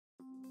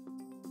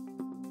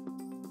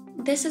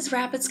This is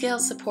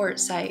RapidScale's support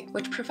site,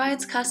 which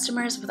provides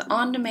customers with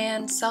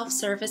on-demand,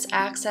 self-service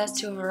access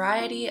to a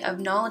variety of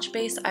knowledge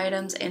base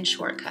items and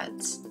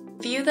shortcuts.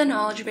 View the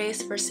knowledge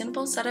base for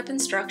simple setup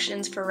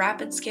instructions for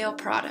RapidScale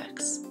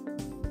products.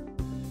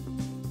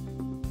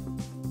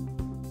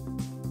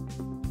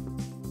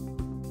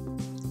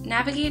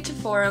 Navigate to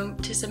Forum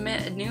to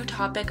submit a new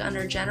topic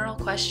under General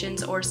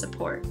Questions or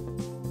Support.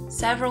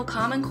 Several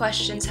common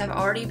questions have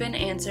already been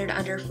answered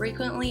under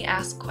Frequently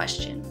Asked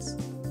Questions.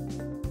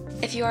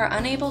 If you are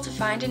unable to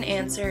find an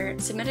answer,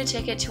 submit a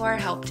ticket to our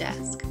help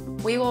desk.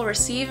 We will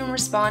receive and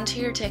respond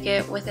to your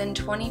ticket within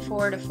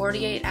 24 to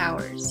 48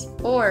 hours,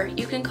 or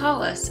you can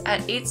call us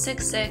at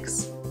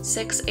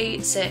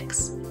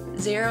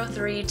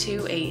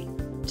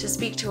 866-686-0328 to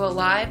speak to a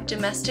live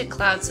domestic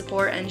cloud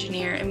support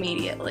engineer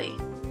immediately.